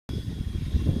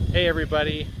Hey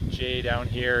everybody, Jay down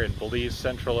here in Belize,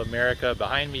 Central America.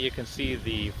 Behind me you can see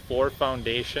the floor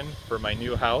foundation for my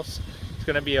new house. It's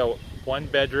going to be a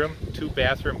 1-bedroom,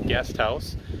 2-bathroom guest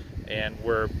house, and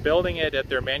we're building it at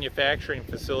their manufacturing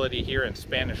facility here in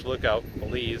Spanish Lookout,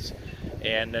 Belize,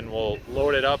 and then we'll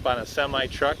load it up on a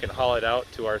semi-truck and haul it out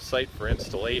to our site for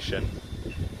installation.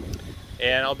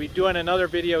 And I'll be doing another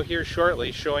video here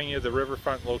shortly showing you the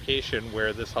riverfront location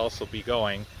where this house will be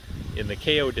going in the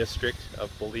KO district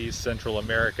of Belize, Central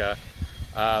America.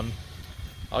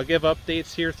 I'll give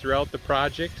updates here throughout the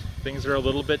project. Things are a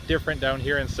little bit different down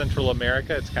here in Central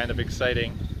America. It's kind of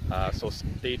exciting, so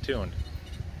stay tuned.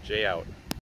 Jay out.